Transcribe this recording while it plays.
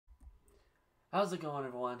How's it going,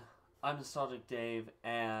 everyone? I'm Nostalgic Dave,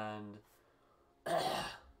 and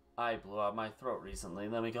I blew out my throat recently.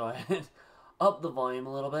 Let me go ahead and up the volume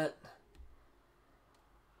a little bit.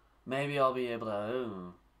 Maybe I'll be able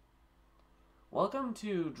to... Welcome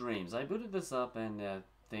to Dreams. I booted this up and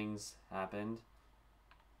things happened.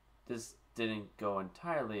 This didn't go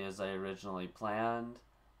entirely as I originally planned,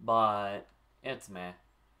 but it's meh.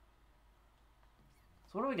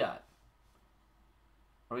 So what do we got?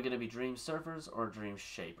 Are we going to be Dream Surfers or Dream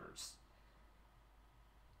Shapers?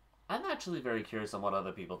 I'm actually very curious on what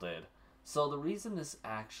other people did. So the reason this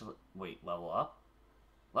actually... Wait, level up?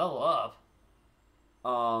 Level up?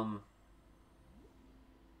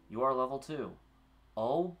 You are level 2.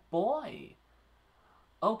 Oh boy!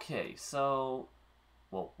 Okay, so...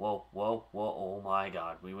 Whoa, oh my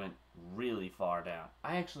god, we went really far down.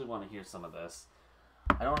 I actually want to hear some of this.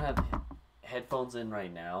 I don't have headphones in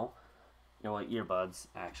right now. You know what, earbuds,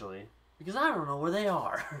 actually. Because I don't know where they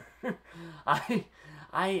are.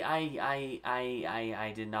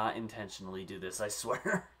 I did not intentionally do this, I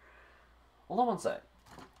swear. Hold on one sec.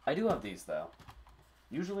 I do have these, though.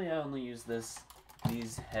 Usually I only use these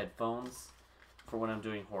headphones for when I'm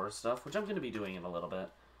doing horror stuff, which I'm going to be doing in a little bit.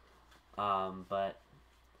 But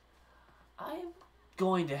I'm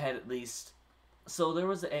going to head at least... So there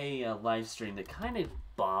was a live stream that kind of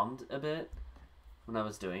bombed a bit when I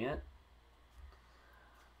was doing it.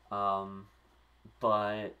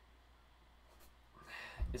 But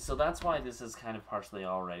so that's why this is kind of partially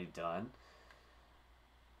already done.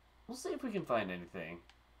 We'll see if we can find anything.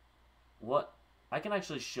 What I can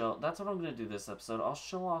actually show, that's what I'm going to do this episode. I'll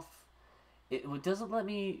show off, it doesn't let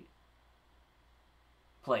me,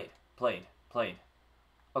 played.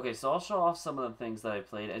 Okay, so I'll show off some of the things that I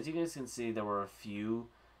played. As you guys can see, there were a few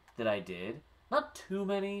that I did. Not too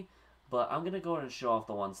many, but I'm going to go ahead and show off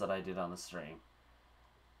the ones that I did on the stream.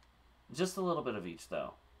 Just a little bit of each,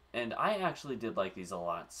 though. And I actually did like these a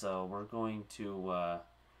lot, so we're going to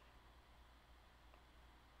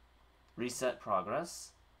reset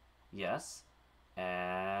progress. Yes.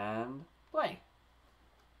 And play.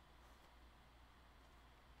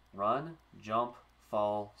 Run, jump,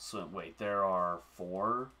 fall, swim. Wait, there are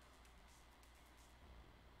 4?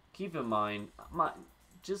 Keep in mind,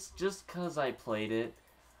 just because I played it,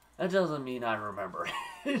 that doesn't mean I remember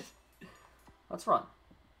it. Let's run.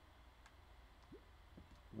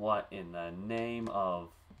 What in the name of...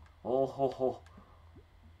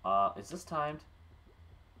 is this timed?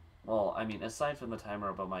 Well, I mean, aside from the timer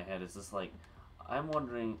above my head, is this like... I'm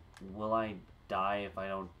wondering, will I die if I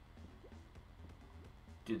don't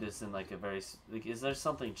do this in like a very... Like, is there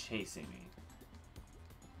something chasing me?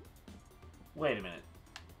 Wait a minute.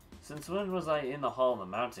 Since when was I in the Hall of the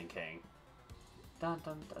Mountain King? Dun,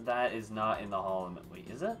 dun, dun. That is not in the Hall of the... Wait,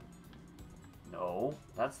 is it? No.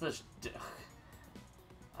 That's the...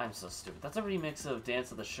 I'm so stupid. That's a remix of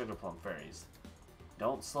Dance of the Sugar Plum Fairies.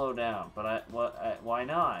 Don't slow down, but why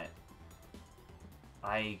not?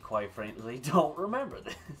 I, quite frankly, don't remember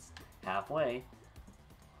this. Halfway.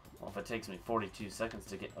 Well, if it takes me 42 seconds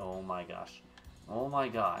to get... Oh my gosh. Oh my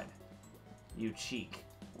god. You cheek.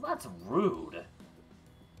 Well, that's rude.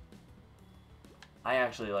 I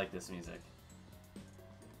actually like this music.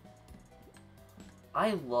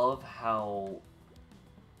 I love how...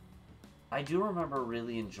 I do remember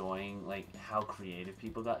really enjoying, like, how creative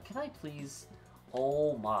people got. Can I please...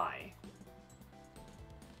 Oh my.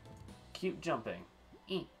 Cute jumping.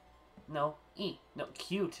 No. No,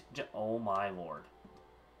 cute. Oh my lord.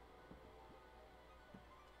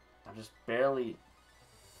 I'm just barely...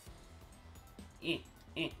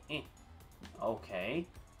 Okay.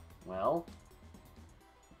 Well.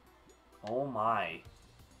 Oh my.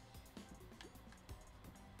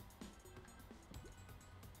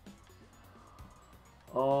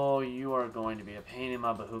 Oh, you are going to be a pain in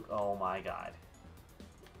my bahook. Oh my god.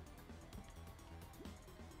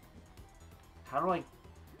 How do I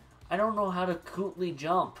don't know how to cootly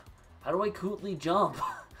jump. How do I cootly jump?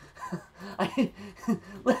 Let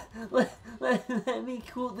me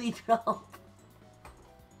cootly jump.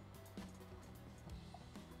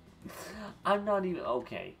 I'm not even...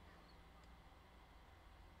 Okay.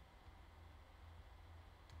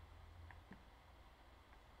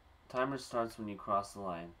 Timer starts when you cross the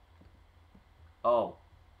line. Oh.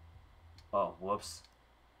 Oh, whoops.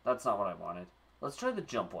 That's not what I wanted. Let's try the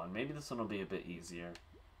jump one. Maybe this one will be a bit easier.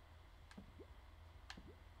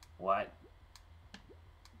 What?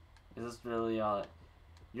 Is this really all...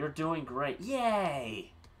 You're doing great.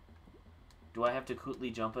 Yay! Do I have to cootly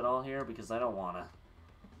jump it all here? Because I don't wanna.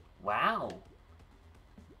 Wow!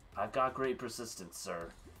 I've got great persistence,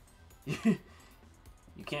 sir. You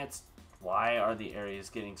can't... Why are the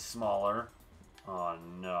areas getting smaller? Oh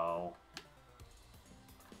no.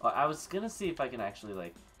 I was gonna see if I can actually,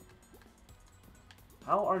 like...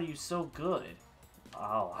 How are you so good?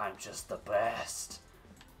 Oh, I'm just the best.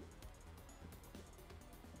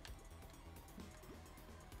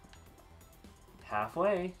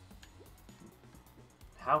 Halfway.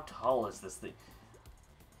 How tall is this thing?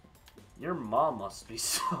 Your mom must be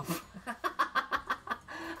so...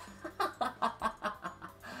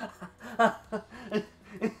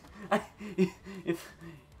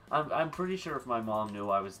 I'm pretty sure if my mom knew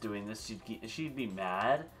I was doing this, she'd be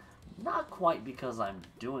mad. Not quite because I'm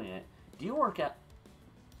doing it. Do you work at...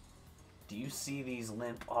 Do you see these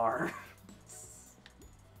limp arms?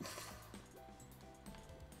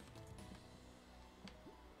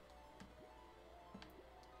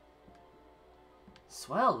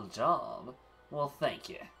 Swell job. Well, thank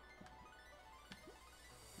you.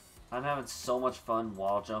 I'm having so much fun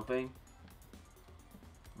wall jumping.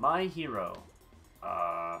 My hero.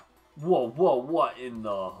 Whoa, what in the...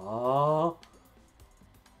 Huh?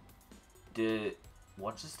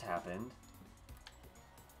 What just happened?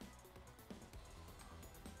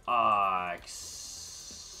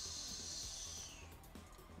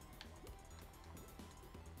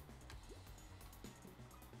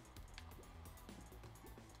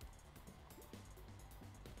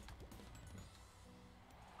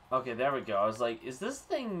 Okay, there we go. I was like, is this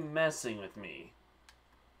thing messing with me?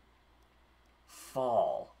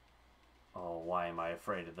 Fall. Oh, why am I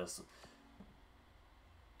afraid of this?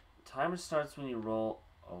 Timer starts when you roll.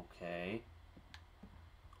 Okay.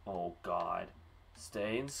 Oh, God.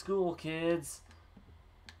 Stay in school, kids.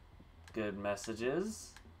 Good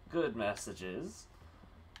messages. Good messages.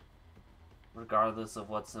 Regardless of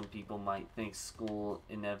what some people might think school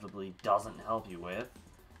inevitably doesn't help you with.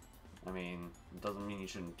 I mean, it doesn't mean you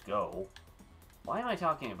shouldn't go. Why am I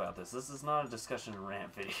talking about this? This is not a discussion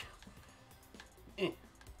rant video.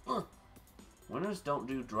 Winners don't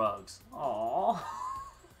do drugs. Aww.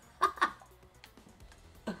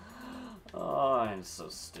 Oh, I'm so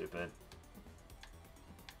stupid.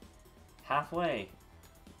 Halfway.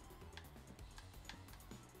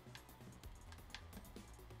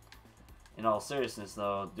 In all seriousness,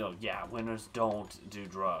 though, yeah, winners don't do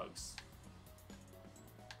drugs.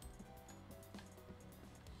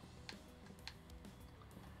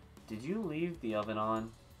 Did you leave the oven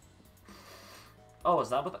on? Oh, is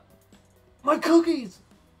that what the... My cookies!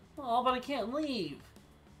 Oh, but I can't leave.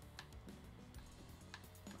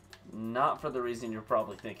 Not for the reason you're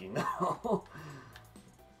probably thinking, no.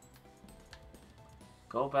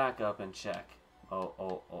 Go back up and check.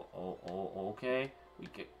 Oh, okay.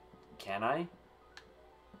 Can I?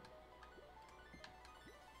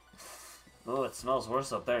 Oh, it smells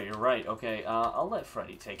worse up there. You're right. Okay, I'll let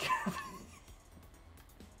Freddy take care of it.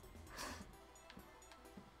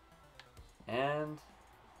 And...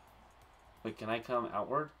 Wait, can I come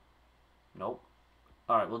outward? Nope.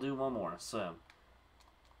 Alright, we'll do one more. Swim.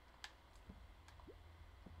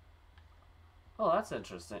 Oh, that's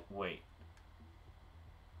interesting. Wait.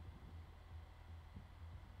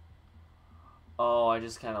 Oh, I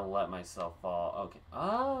just kind of let myself fall. Okay.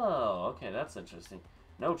 Oh, okay, that's interesting.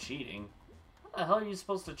 No cheating. How the hell are you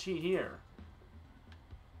supposed to cheat here?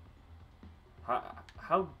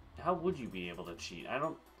 How would you be able to cheat? I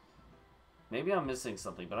don't... Maybe I'm missing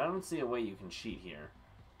something, but I don't see a way you can cheat here.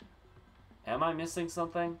 Am I missing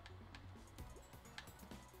something?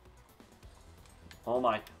 Oh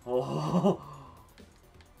my... Oh!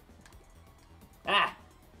 Ah!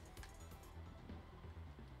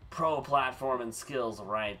 Pro platforming skills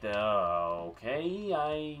right there. Okay,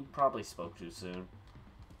 I probably spoke too soon.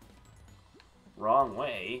 Wrong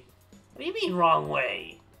way? What do you mean wrong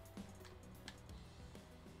way?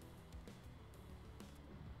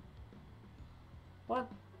 What?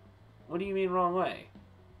 What do you mean wrong way?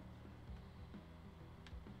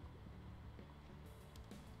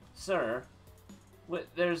 Sir,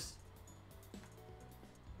 there's...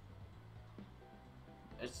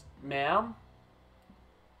 Ma'am?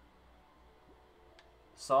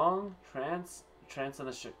 Song? Trance in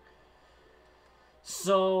the ship.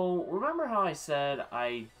 So, remember how I said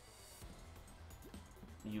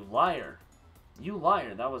You liar. You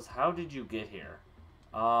liar. That was, how did you get here?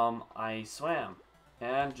 I swam.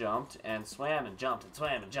 And jumped, and swam, and jumped, and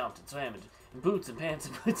swam, and jumped, and swam, and boots, and pants,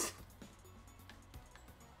 and boots.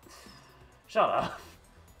 Shut up.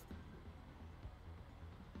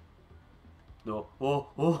 No.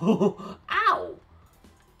 Oh. Ow!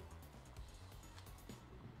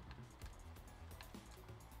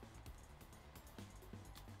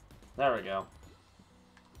 There we go.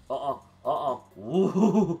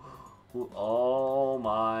 Woo. Oh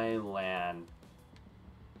my land.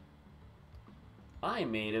 I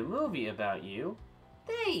made a movie about you.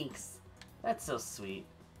 Thanks! That's so sweet.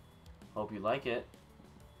 Hope you like it.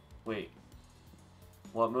 Wait.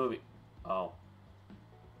 What movie? Oh.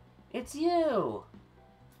 It's you!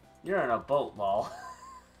 You're in a boat, lol.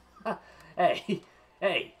 Hey!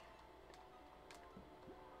 Hey!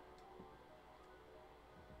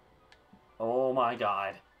 Oh my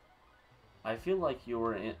god. I feel like you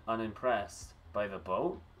were unimpressed by the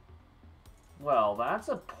boat? Well, that's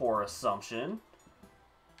a poor assumption.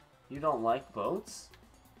 You don't like boats?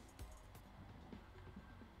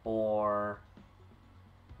 Or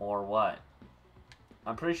what?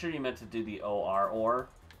 I'm pretty sure you meant to do the or.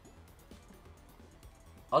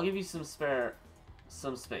 I'll give you some space.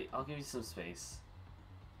 I'll give you some space.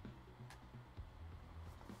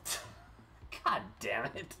 God damn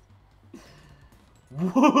it.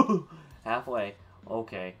 Woo! Halfway.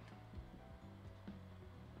 Okay.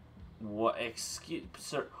 What? Excuse,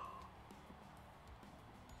 sir.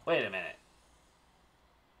 Wait a minute.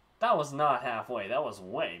 That was not halfway. That was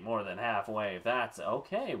way more than halfway. That's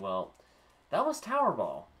okay. Well, that was Tower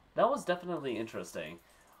Ball. That was definitely interesting.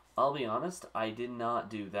 I'll be honest, I did not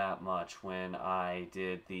do that much when I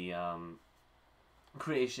did the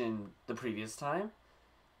creation the previous time.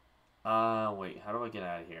 Wait, how do I get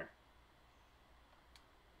out of here?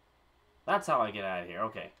 That's how I get out of here.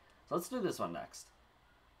 Okay, so let's do this one next.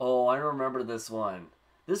 Oh, I remember this one.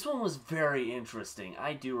 This one was very interesting.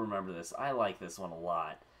 I do remember this. I like this one a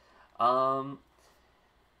lot.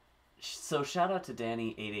 So shout out to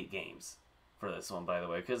Danny88Games for this one, by the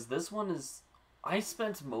way, because this one is... I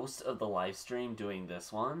spent most of the live stream doing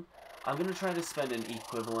this one. I'm going to try to spend an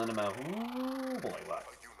equivalent amount... Ooh, boy, what?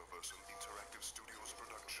 A Universal Interactive Studios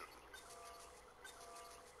production.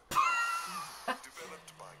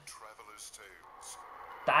 Developed by Traveler's Tales.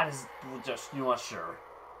 That is just... You are sure.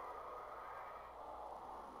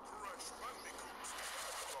 Crash Bandicoot.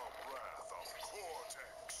 The Wrath of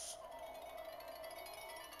Cortex.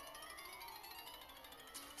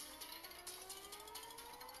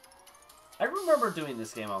 I remember doing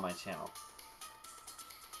this game on my channel.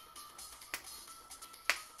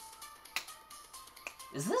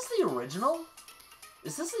 Is this the original?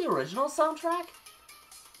 Is this the original soundtrack?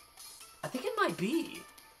 I think it might be.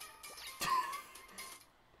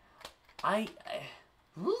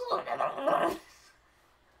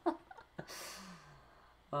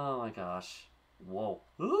 Oh my gosh. Whoa.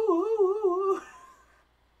 Ooh.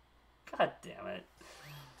 God damn it.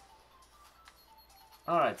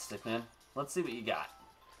 Alright, Stickman. Let's see what you got.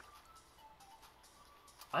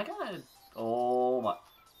 I got... Oh my...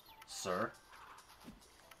 Sir?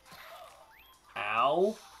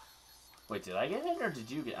 Ow. Wait, did I get it or did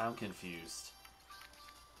you get... I'm confused.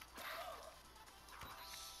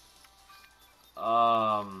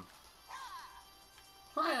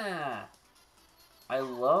 I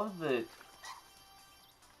love that...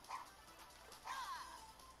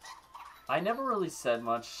 I never really said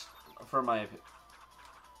much for my...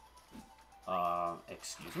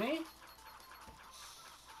 excuse me?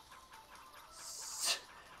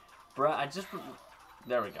 Bruh, I just...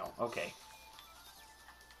 There we go. Okay.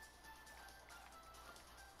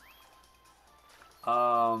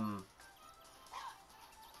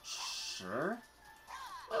 Sure.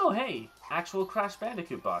 Oh, hey! Actual Crash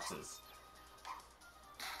Bandicoot boxes.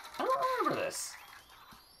 I don't remember this.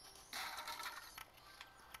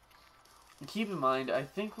 Keep in mind, I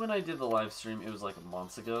think when I did the live stream, it was like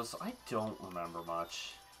months ago, so I don't remember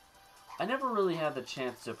much. I never really had the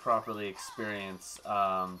chance to properly experience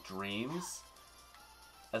Dreams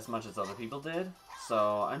as much as other people did,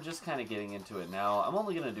 so I'm just kind of getting into it now. I'm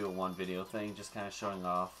only going to do a one video thing, just kind of showing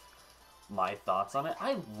off my thoughts on it.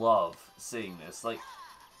 I love seeing this, like,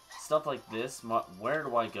 stuff like this. Where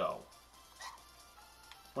do I go?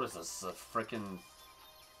 What is this, a frickin'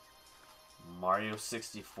 Mario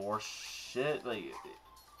 64 shit? Like,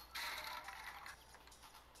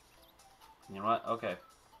 you know what? Okay.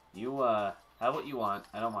 You, have what you want.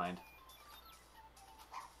 I don't mind.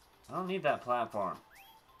 I don't need that platform.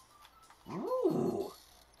 Ooh!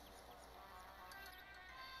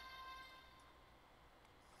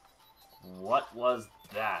 What was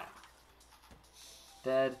that?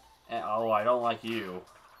 Dead. And, oh, I don't like you.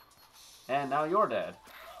 And now you're dead.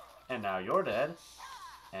 And now you're dead.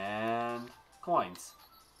 And... coins.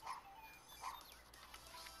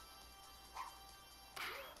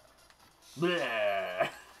 Bleh.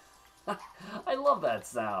 I love that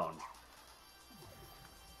sound.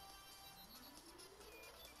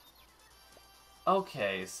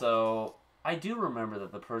 Okay, so I do remember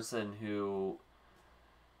that the person who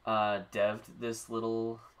devved this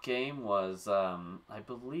little game was, I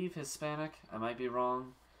believe, Hispanic. I might be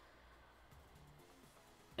wrong.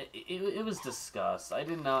 It was discussed. I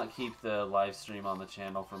did not keep the live stream on the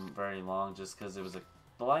channel for very long just because it was the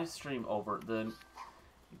live stream the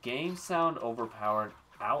game sound overpowered.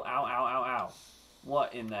 Ow, ow, ow, ow, ow.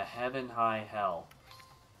 What in the heaven high hell?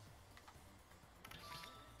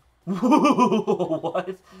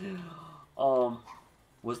 What?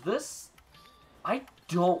 Was this? I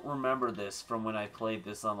don't remember this from when I played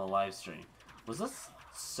this on the live stream. Was this,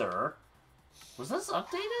 sir? Was this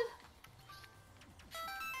updated?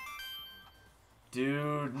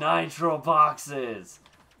 Dude, nitro boxes!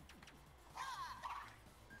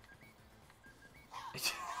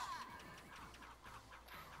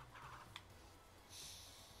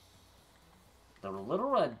 The little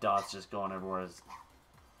red dots just going everywhere is...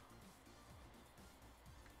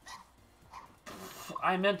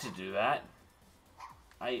 I meant to do that.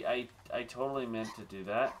 I totally meant to do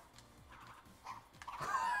that.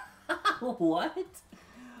 What?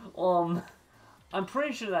 I'm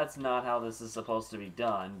pretty sure that's not how this is supposed to be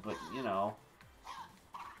done, but, you know.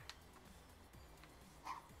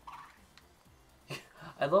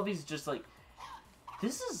 I love he's just like...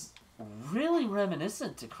 This is really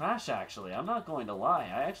reminiscent to Crash, actually. I'm not going to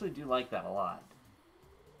lie. I actually do like that a lot.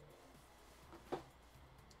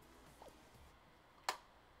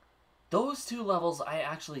 Those two levels I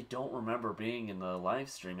actually don't remember being in the live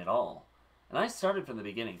stream at all. And I started from the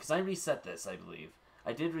beginning, because I reset this, I believe.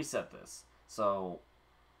 I did reset this. So,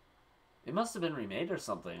 it must have been remade or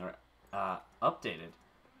something, or updated.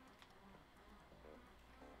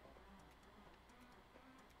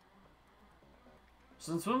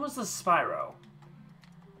 Since when was the Spyro?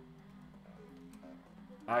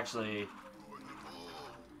 Actually...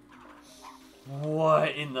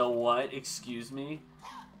 What in the what? Excuse me?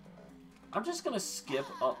 I'm just gonna skip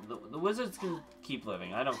up. The wizards can keep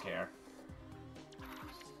living. I don't care.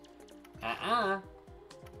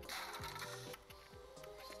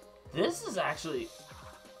 This is actually...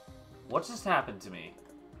 What just happened to me?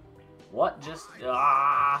 What just...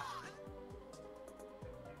 Ah!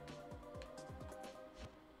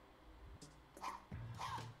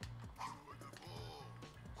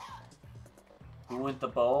 Who went the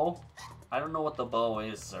bow? I don't know what the bow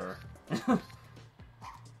is, sir.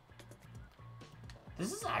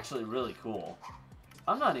 This is actually really cool.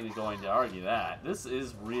 I'm not even going to argue that. This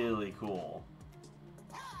is really cool.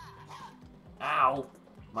 Ow!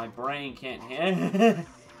 My brain can't handle.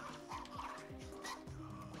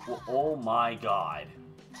 Well, oh my god.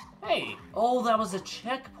 Hey! Oh, that was a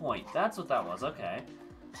checkpoint. That's what that was. Okay.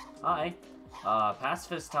 Hi.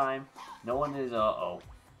 Pacifist time. No one is, uh-oh.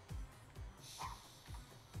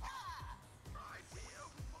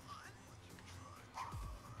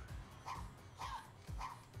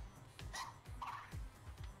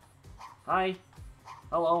 Hi.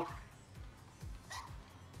 Hello.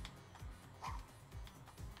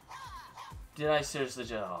 Did I seriously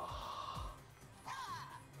just... Oh.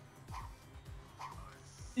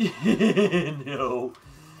 No.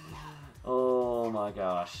 Oh my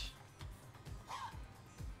gosh.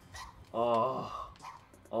 Oh.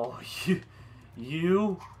 Oh,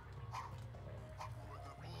 you...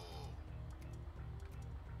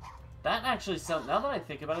 That actually sounds... Now that I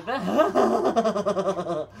think about it,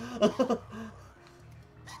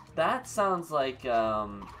 that sounds like,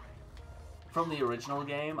 from the original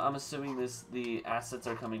game. I'm assuming the assets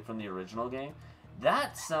are coming from the original game.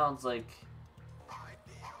 That sounds like...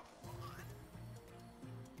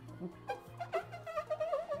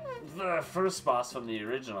 the first boss from the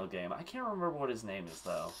original game. I can't remember what his name is,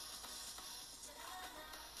 though.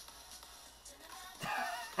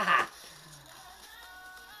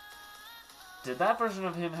 Did that version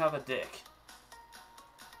of him have a dick?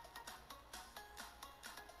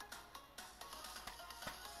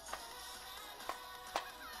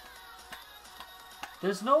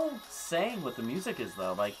 There's no saying what the music is,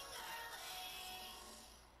 though. Like...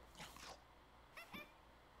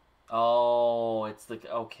 Oh, it's the...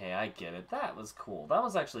 Okay, I get it. That was cool. That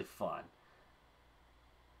was actually fun.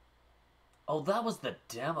 Oh, that was the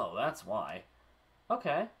demo. That's why.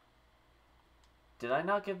 Okay. Did I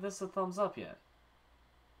not give this a thumbs up yet?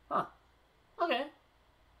 Huh. Okay.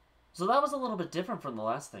 So that was a little bit different from the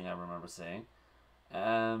last thing I remember seeing.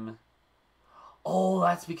 Oh,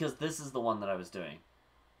 that's because this is the one that I was doing.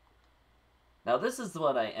 Now, this is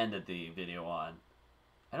what I ended the video on.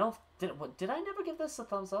 I don't... Did I never give this a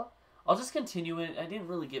thumbs up? I'll just continue it. I didn't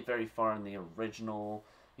really get very far in the original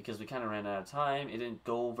because we kind of ran out of time. It didn't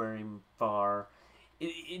go very far.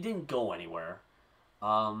 It didn't go anywhere.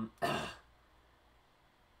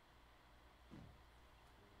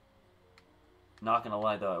 Not gonna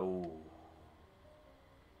lie though. Ooh.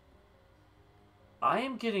 I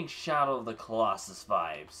am getting Shadow of the Colossus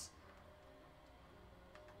vibes.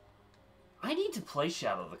 I need to play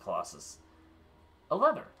Shadow of the Colossus. A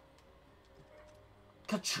leather.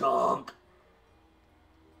 Ka-chunk!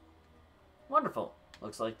 Wonderful.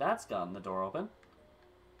 Looks like that's gotten the door open.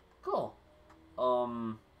 Cool.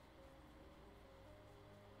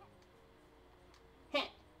 Heh.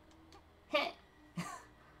 Heh.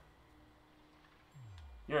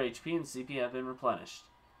 Your HP and CP have been replenished.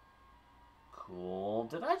 Cool.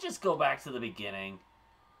 Did I just go back to the beginning?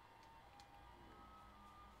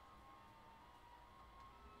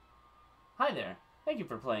 Hi there. Thank you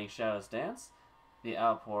for playing Shadow's Dance. The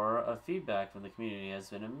outpour of feedback from the community has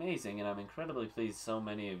been amazing, and I'm incredibly pleased so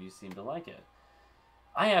many of you seem to like it.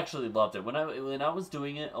 I actually loved it. When I was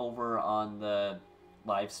doing it over on the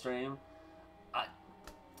live stream,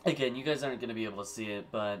 again, you guys aren't going to be able to see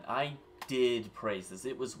it, but I did praise this.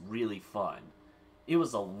 It was really fun. It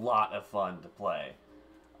was a lot of fun to play.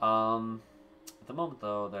 At the moment,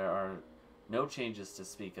 though, there are no changes to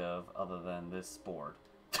speak of other than this board.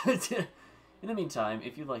 In the meantime,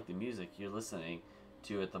 if you like the music you're listening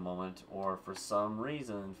to at the moment, or for some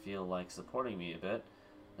reason feel like supporting me a bit,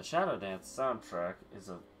 the Shadow Dance soundtrack is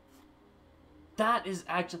a... That is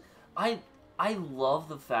actually... I love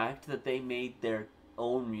the fact that they made their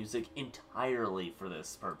own music entirely for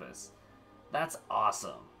this purpose. That's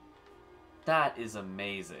awesome. That is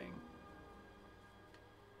amazing.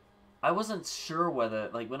 I wasn't sure whether...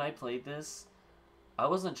 Like, when I played this, I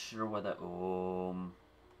wasn't sure whether...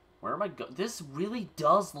 Where am I going? This really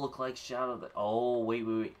does look like Shadow of the... Oh,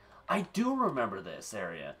 wait. I do remember this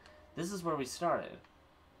area. This is where we started.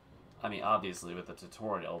 I mean, obviously with the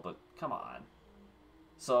tutorial, but come on.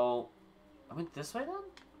 So, I went this way then?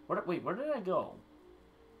 Wait, where did I go?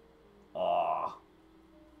 Aw.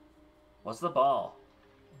 What's the ball?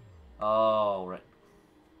 Oh, right.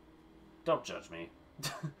 Don't judge me.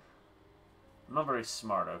 I'm not very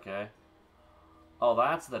smart, okay? Oh,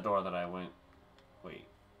 that's the door that I went... Wait.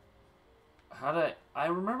 How did I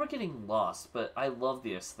remember getting lost, but I love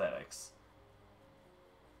the aesthetics.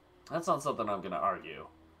 That's not something I'm gonna argue.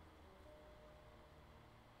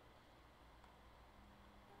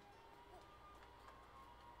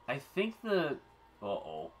 I think the...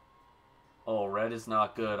 Uh-oh. Oh, red is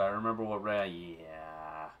not good. I remember what red...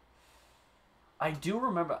 Yeah. I do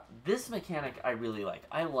remember... This mechanic I really like.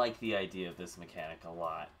 I like the idea of this mechanic a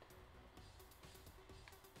lot.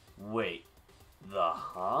 Wait. The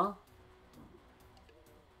huh?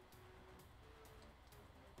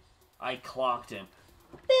 I clocked him.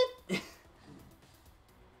 Beep.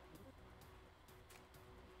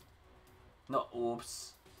 No,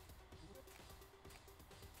 oops.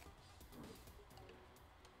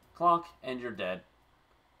 Clonk, and you're dead.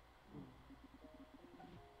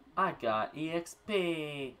 I got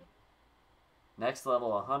EXP. Next level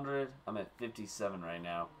 100. I'm at 57 right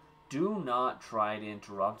now. Do not try to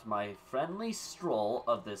interrupt my friendly stroll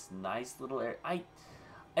of this nice little area.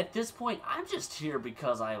 At this point, I'm just here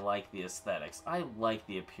because I like the aesthetics. I like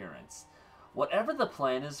the appearance. Whatever the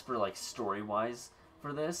plan is for, like, story-wise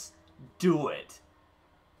for this, do it.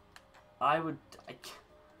 I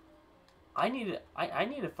need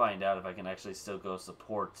to find out if I can actually still go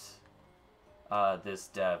support this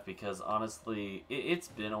dev, because honestly, it's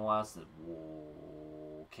been a while since...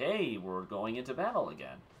 Okay, we're going into battle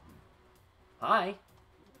again. Hi.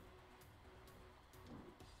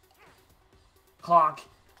 Clonk.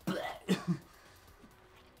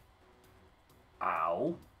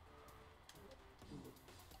 Ow.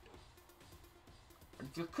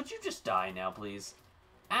 Could you just die now, please?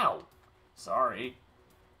 Ow. Sorry.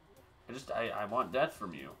 I want death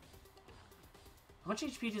from you. How much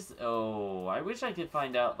HP does... Oh, I wish I could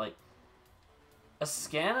find out, like... A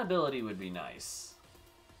scan ability would be nice.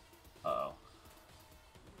 Uh-oh.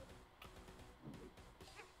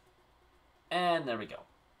 And there we go.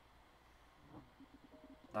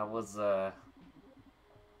 That was, I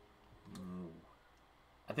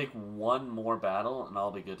think one more battle and I'll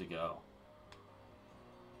be good to go.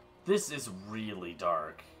 This is really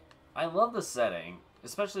dark. I love the setting,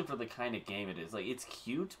 especially for the kind of game it is. Like, it's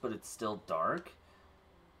cute, but it's still dark.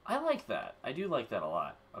 I like that. I do like that a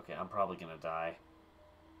lot. Okay, I'm probably gonna die.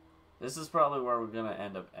 This is probably where we're gonna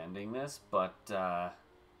end up ending this, but,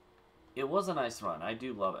 it was a nice run. I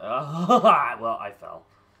do love it. Well, I fell.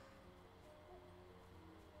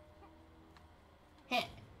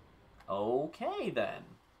 Okay, then.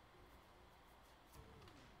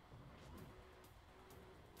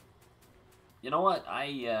 You know what?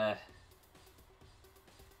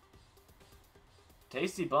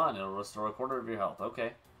 Tasty bun. It'll restore a quarter of your health.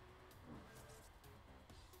 Okay.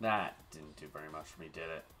 That didn't do very much for me, did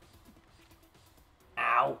it?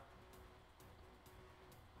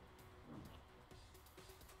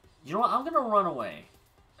 You know what? I'm gonna run away.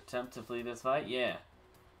 Attempt to flee this fight? Yeah.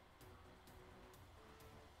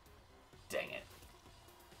 Dang it.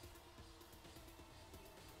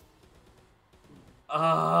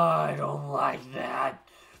 I don't like that.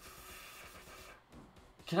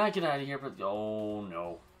 Can I get out of here? Oh,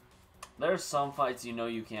 no. There's some fights you know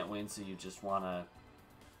you can't win, so you just wanna...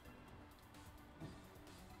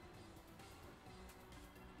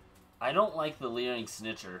 I don't like the Leering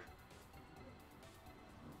Snitcher.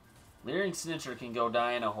 Leering Snitcher can go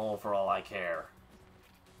die in a hole for all I care.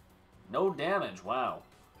 No damage, wow.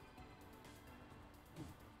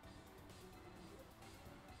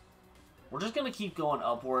 We're just gonna keep going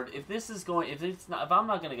upward. If I'm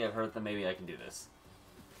not gonna get hurt, then maybe I can do this.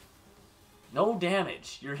 No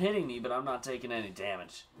damage. You're hitting me, but I'm not taking any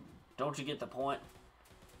damage. Don't you get the point?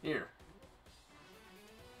 Here.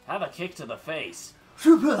 Have a kick to the face.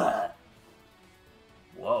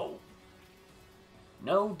 Whoa.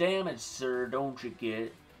 No damage, sir, don't you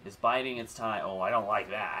get? It's biting its time. Oh, I don't like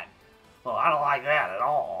that. Oh, I don't like that at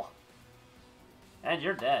all. And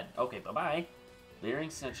you're dead. Okay, bye-bye. Leering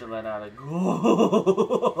Snitcher let out a...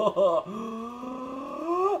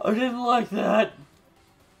 I didn't like that.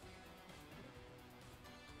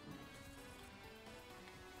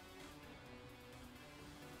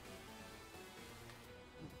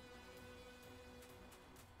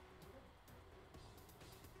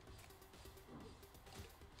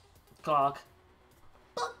 Clock.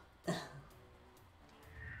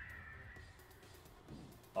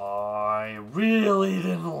 I really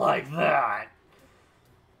didn't like that.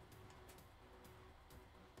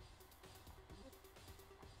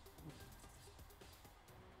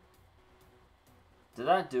 Did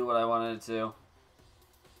that do what I wanted it to?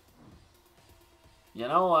 You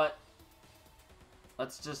know what?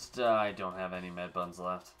 Let's just, I don't have any med buns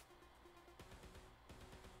left.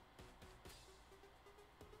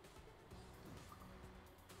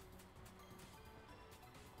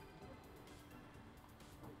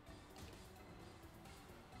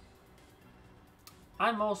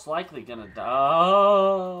 I'm most likely gonna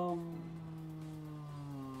die.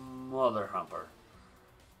 Mother Humper.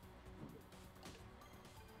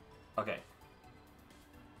 Okay.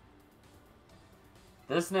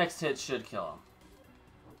 This next hit should kill him.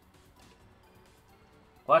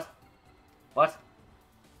 What? What?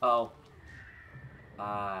 Oh.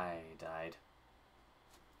 I died.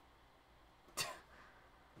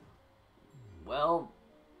 Well,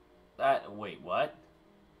 wait, what?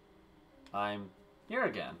 I'm here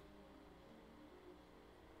again.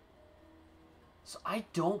 So I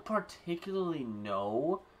don't particularly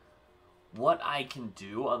know what I can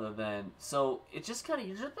do other than... So it's just kind of...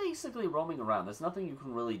 You're just basically roaming around. There's nothing you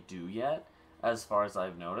can really do yet, as far as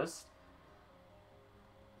I've noticed.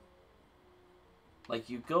 Like,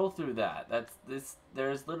 you go through that.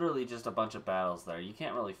 There's literally just a bunch of battles there. You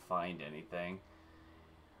can't really find anything.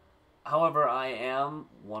 However, I am,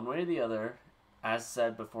 one way or the other, as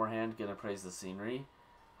said beforehand, gonna praise the scenery.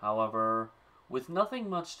 However, with nothing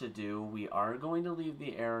much to do, we are going to leave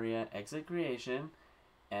the area, exit creation,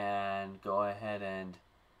 and go ahead and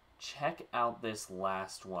check out this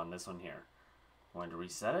last one, this one here. I'm going to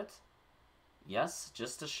reset it. Yes,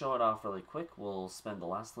 just to show it off really quick, we'll spend the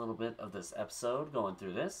last little bit of this episode going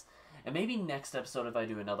through this. And maybe next episode, if I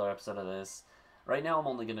do another episode of this, right now I'm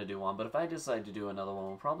only going to do one, but if I decide to do another one,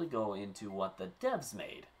 we'll probably go into what the devs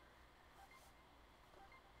made.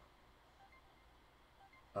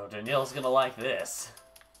 Oh, Danielle's gonna like this.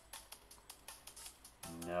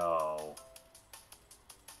 No.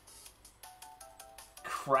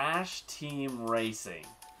 Crash Team Racing.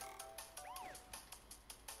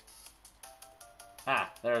 Ah,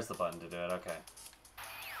 there's the button to do it, okay.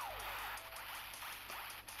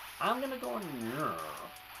 I'm gonna go in here.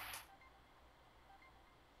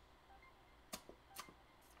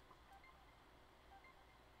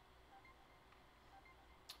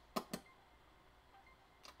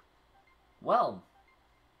 Well,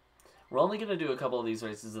 we're only going to do a couple of these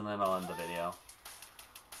races and then I'll end the video.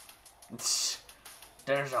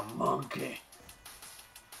 There's a monkey.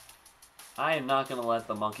 I am not going to let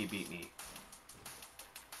the monkey beat me.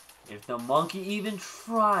 If the monkey even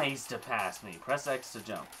tries to pass me, press X to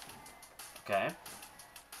jump. Okay.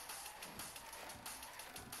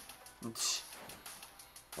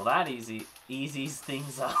 Well, that eases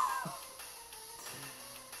things up.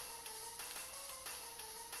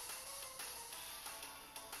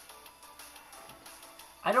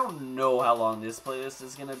 I don't know how long this playlist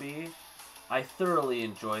is going to be. I thoroughly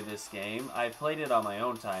enjoy this game. I played it on my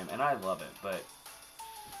own time, and I love it, but...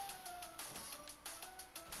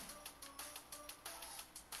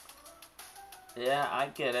 Yeah, I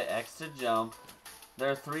get it. X to jump. There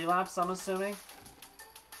are 3 laps, I'm assuming?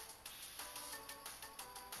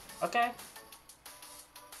 Okay.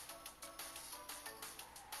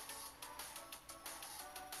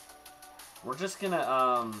 We're just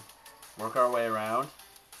gonna, work our way around.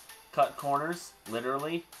 Cut corners,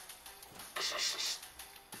 literally.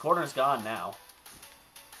 The corner's gone now.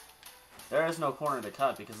 There is no corner to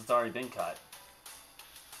cut because it's already been cut.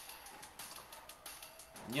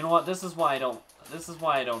 You know what? This is why I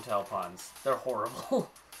don't tell puns. They're horrible.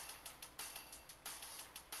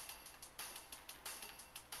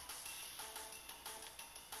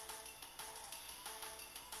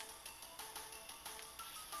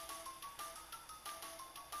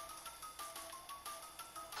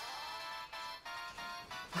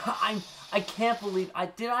 I can't believe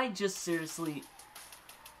did I just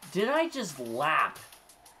lap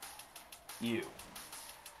you?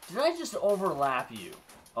 Did I just overlap you?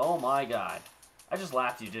 Oh my god. I just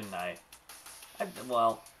lapped you, didn't I?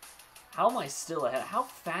 Well, how am I still ahead? How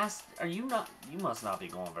fast are you not? You must not be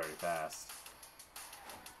going very fast.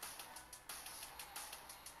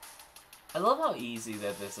 I love how easy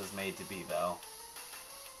that this is made to be, though.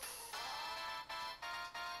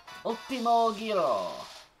 Ultimo Giro!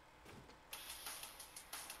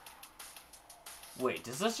 Wait,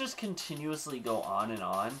 does this just continuously go on and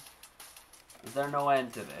on? Is there no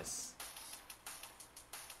end to this?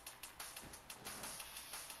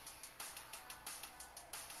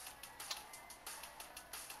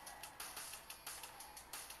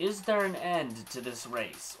 Is there an end to this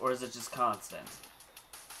race, or is it just constant?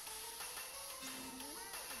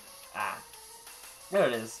 Ah. There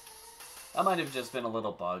it is. That might have just been a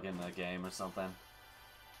little bug in the game or something.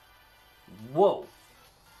 Whoa!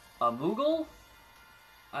 A Moogle?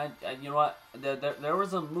 You know what? There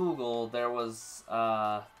was a Moogle. There was,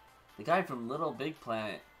 the guy from Little Big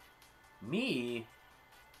Planet. Me?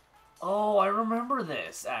 Oh, I remember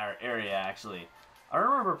this area, actually. I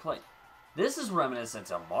remember playing... This is reminiscent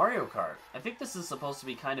of Mario Kart. I think this is supposed to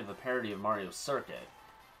be kind of a parody of Mario Circuit.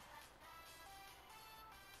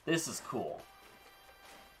 This is cool.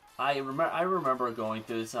 I remember going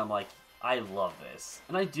through this and I'm like, I love this.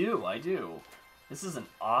 And I do. This is an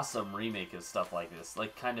awesome remake of stuff like this,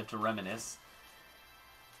 like kind of to reminisce.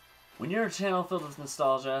 When you're a channel filled with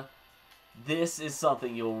nostalgia, this is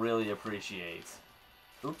something you'll really appreciate.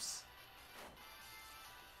 Oops.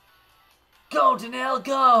 Go, Danielle,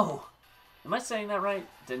 go! Am I saying that right?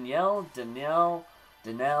 Danielle?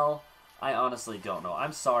 I honestly don't know.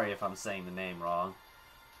 I'm sorry if I'm saying the name wrong.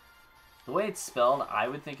 The way it's spelled, I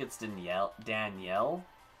would think it's Danielle, or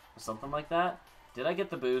something like that. Did I get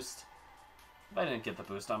the boost? If I didn't get the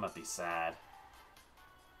boost, I'm gonna be sad.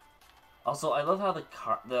 Also, I love how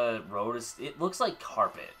the road is... It looks like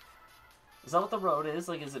carpet. Is that what the road is?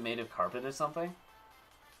 Like, is it made of carpet or something?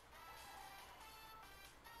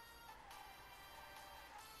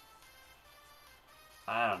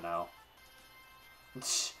 I don't know.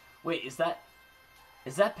 Wait, is that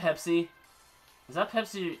Pepsi? Is that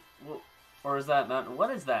Pepsi... Or is that Mountain...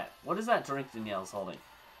 What is that? What is that drink Danielle's holding?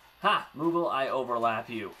 Ha! Moogle, I overlap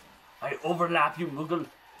you. I overlap you, Moogle.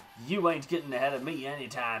 You ain't getting ahead of me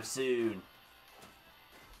anytime soon.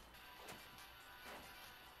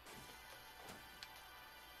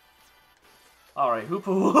 Alright,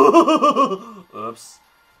 Hoopa. Oops.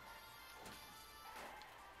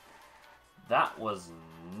 That was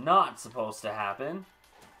not supposed to happen.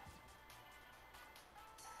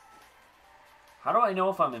 How do I know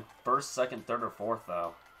if I'm in first, second, third, or fourth,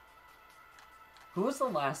 though? Who was the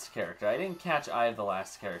last character? I didn't catch eye of the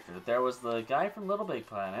last character. There was the guy from Little Big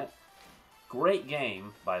Planet. Great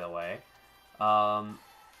game, by the way. A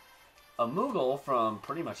Moogle from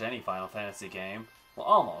pretty much any Final Fantasy game. Well,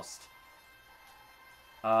 almost.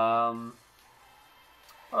 What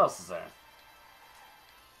else is there?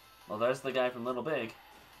 Well, there's the guy from Little Big.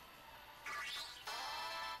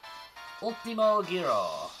 Ultimo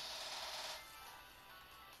Giro.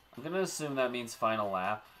 I'm gonna assume that means final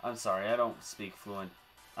lap. I'm sorry, I don't speak fluent.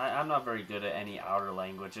 I'm not very good at any outer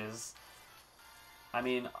languages. I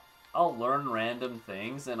mean, I'll learn random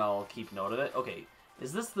things and I'll keep note of it. Okay,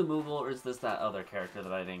 is this the Moogle or is this that other character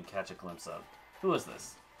that I didn't catch a glimpse of? Who is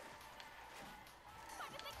this?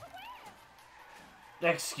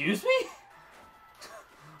 Excuse me?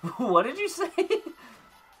 What did you say?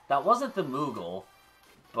 That wasn't the Moogle,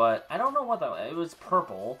 but I don't know what that was. It was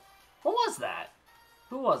purple. What was that?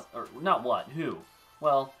 Who was, or not what, who?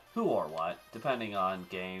 Well, who or what, depending on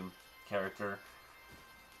game, character,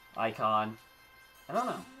 icon. I don't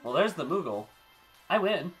know. Well, there's the Moogle. I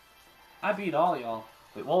win. I beat all y'all.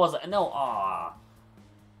 Wait, what was it? No, aw.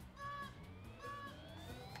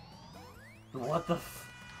 What the f...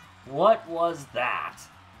 What was that?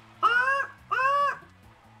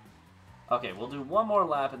 Okay, we'll do one more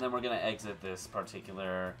lap and then we're going to exit this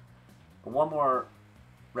particular... One more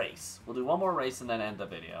race. We'll do one more race and then end the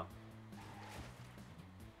video.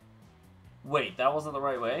 Wait, that wasn't the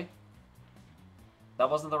right way? That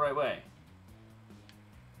wasn't the right way.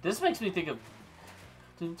 This makes me think of...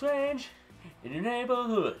 Strange in your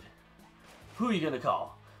neighborhood. Who are you going to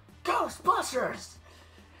call? Ghostbusters!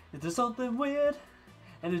 If there's something weird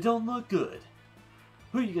and it don't look good,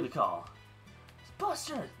 who are you going to call?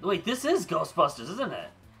 Ghostbusters! Wait, this is Ghostbusters, isn't it?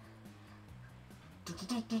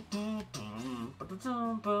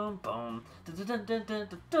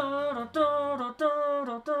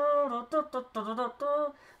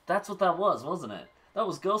 That's what that was, wasn't it? That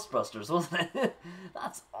was Ghostbusters, wasn't it?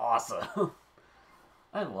 That's awesome.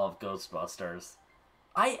 I love Ghostbusters.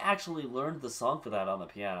 I actually learned the song for that on the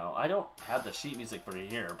piano. I don't have the sheet music for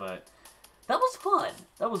it here, but that was fun.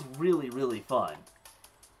 That was really, really fun.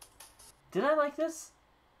 Did I like this?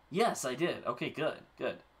 Yes, I did. Okay, good,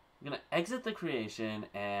 good. I'm going to exit the creation,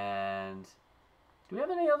 and... Do we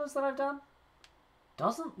have any others that I've done?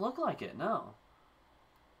 Doesn't look like it, no.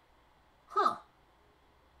 Huh.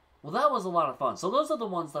 Well, that was a lot of fun. So those are the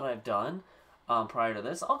ones that I've done prior to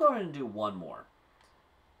this. I'll go ahead and do one more.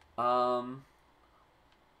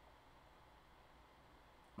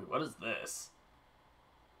 Wait, what is this?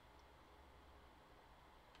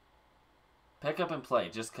 Pick up and play,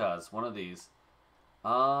 just cuz. One of these.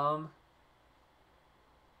 What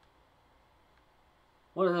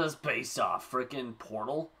is this based off? Frickin'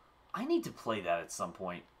 Portal? I need to play that at some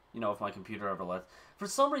point. You know, if my computer ever lets... For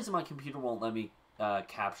some reason, my computer won't let me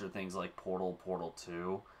capture things like Portal, Portal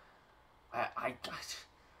 2.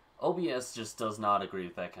 OBS just does not agree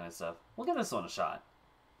with that kind of stuff. We'll give this one a shot.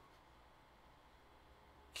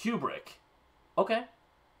 Kubrick. Okay.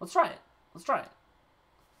 Let's try it. Let's try it.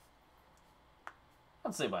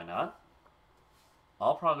 I'd say why not.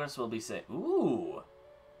 All progress will be saved. Ooh.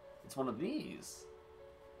 It's one of these.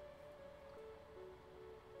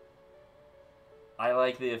 I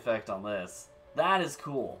like the effect on this. That is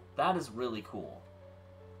cool. That is really cool.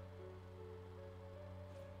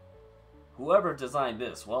 Whoever designed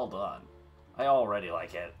this, well done. I already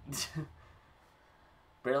like it.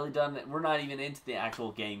 Barely done it. We're not even into the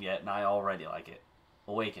actual game yet, and I already like it.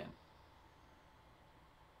 Awaken.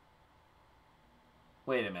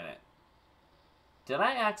 Wait a minute. Did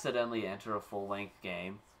I accidentally enter a full-length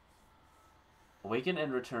game? Awaken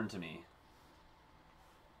and return to me.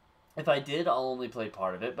 If I did, I'll only play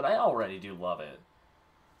part of it, but I already do love it.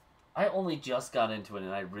 I only just got into it,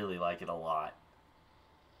 and I really like it a lot.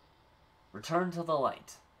 Return to the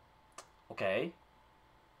light. Okay.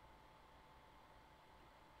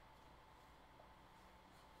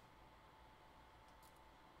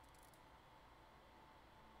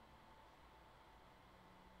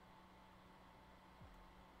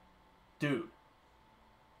 Dude.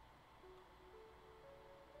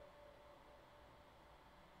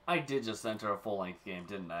 I did just enter a full-length game,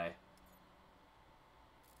 didn't I?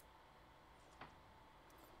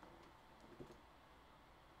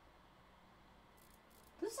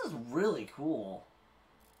 This is really cool.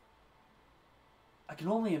 I can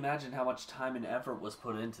only imagine how much time and effort was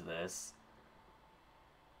put into this.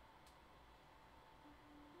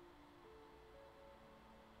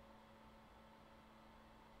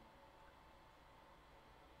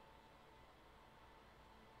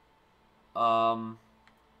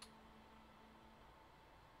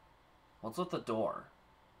 What's with the door?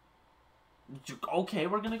 Okay,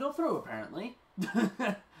 we're gonna go through, apparently.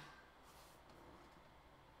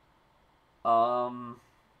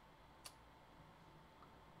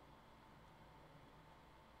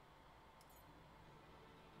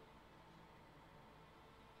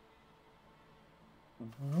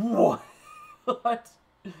 What?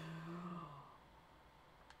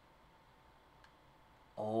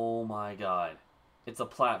 Oh my god. It's a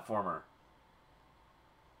platformer.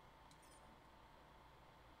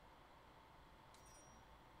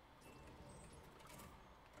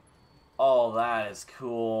 Oh, that is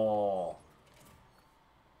cool.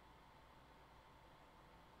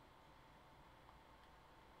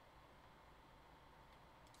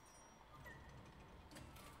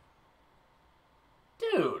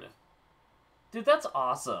 Dude. Dude, that's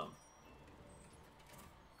awesome.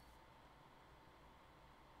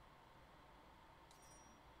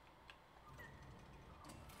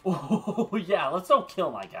 Oh, yeah, let's don't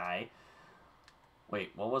kill my guy.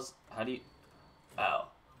 Wait, what was... How do you... Oh.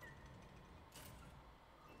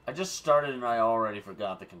 I just started and I already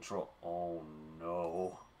forgot the control. Oh,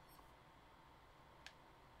 no.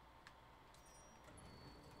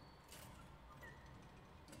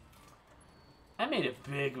 I made a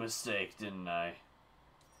big mistake, didn't I?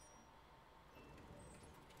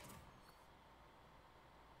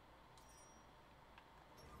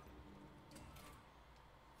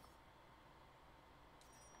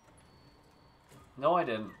 No, I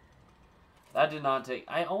didn't. That did not take...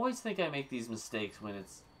 I always think I make these mistakes when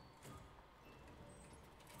it's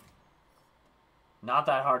not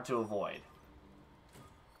that hard to avoid.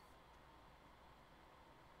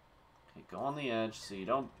 Okay, go on the edge so you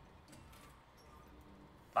don't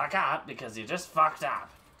fuck up because you just fucked up.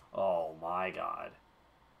 Oh my god.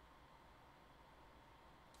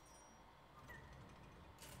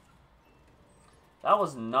 That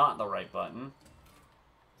was not the right button.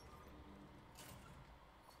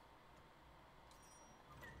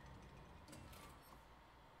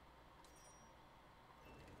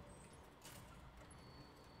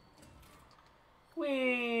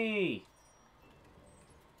 Whee!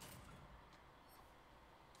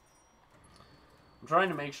 I'm trying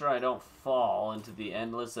to make sure I don't fall into the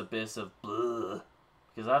endless abyss of bleh,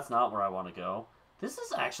 because that's not where I want to go. This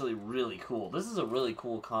is actually really cool. This is a really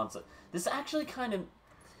cool concept. This actually kind of,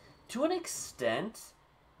 to an extent,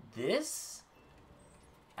 this,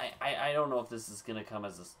 I don't know if this is going to come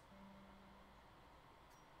as a...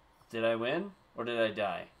 Did I win? Or did I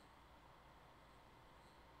die?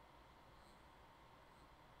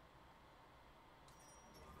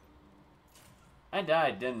 I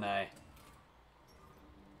died, didn't I?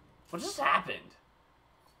 What just happened?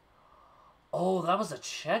 Oh, that was a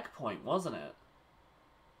checkpoint, wasn't it?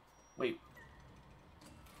 Wait.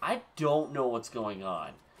 I don't know what's going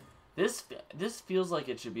on. This feels like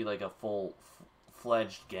it should be like a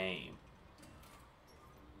full-fledged game.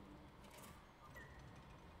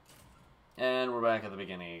 And we're back at the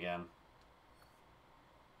beginning again.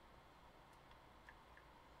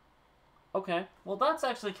 Okay, well that's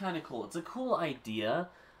actually kind of cool. It's a cool idea.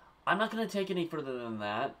 I'm not going to take any further than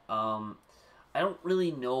that. I don't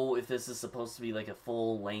really know if this is supposed to be like a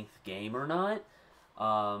full-length game or not.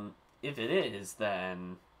 If it is,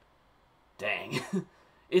 then dang.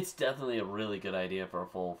 It's definitely a really good idea for a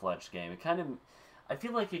full-fledged game. It kind of, I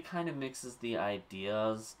feel like it kind of mixes the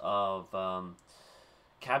ideas of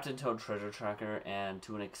Captain Toad Treasure Tracker and,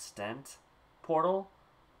 to an extent, Portal.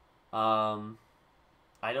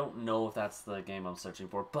 I don't know if that's the game I'm searching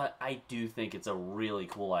for, but I do think it's a really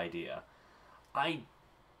cool idea. I'm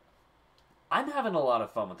having a lot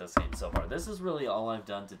of fun with this game so far. This is really all I've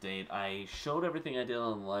done to date. I showed everything I did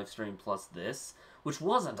on the live stream plus this, which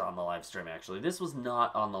wasn't on the live stream actually. This was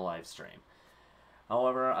not on the live stream.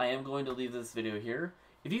 However, I am going to leave this video here.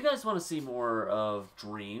 If you guys want to see more of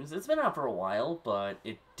Dreams, it's been out for a while, but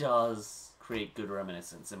it does create good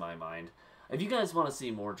reminiscence in my mind. If you guys want to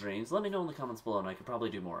see more Dreams, let me know in the comments below, and I could probably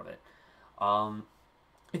do more of it.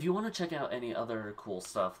 If you want to check out any other cool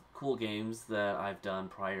stuff, cool games that I've done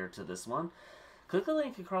prior to this one, click the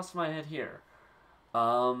link across my head here.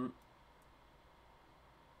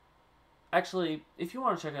 Actually, if you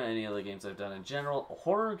want to check out any other games I've done in general, a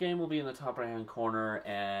horror game will be in the top right-hand corner,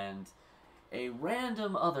 and a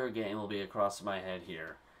random other game will be across my head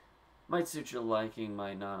here. Might suit your liking,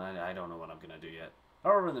 might not, I don't know what I'm going to do yet.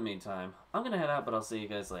 However, in the meantime, I'm going to head out, but I'll see you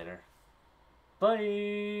guys later.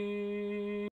 Bye!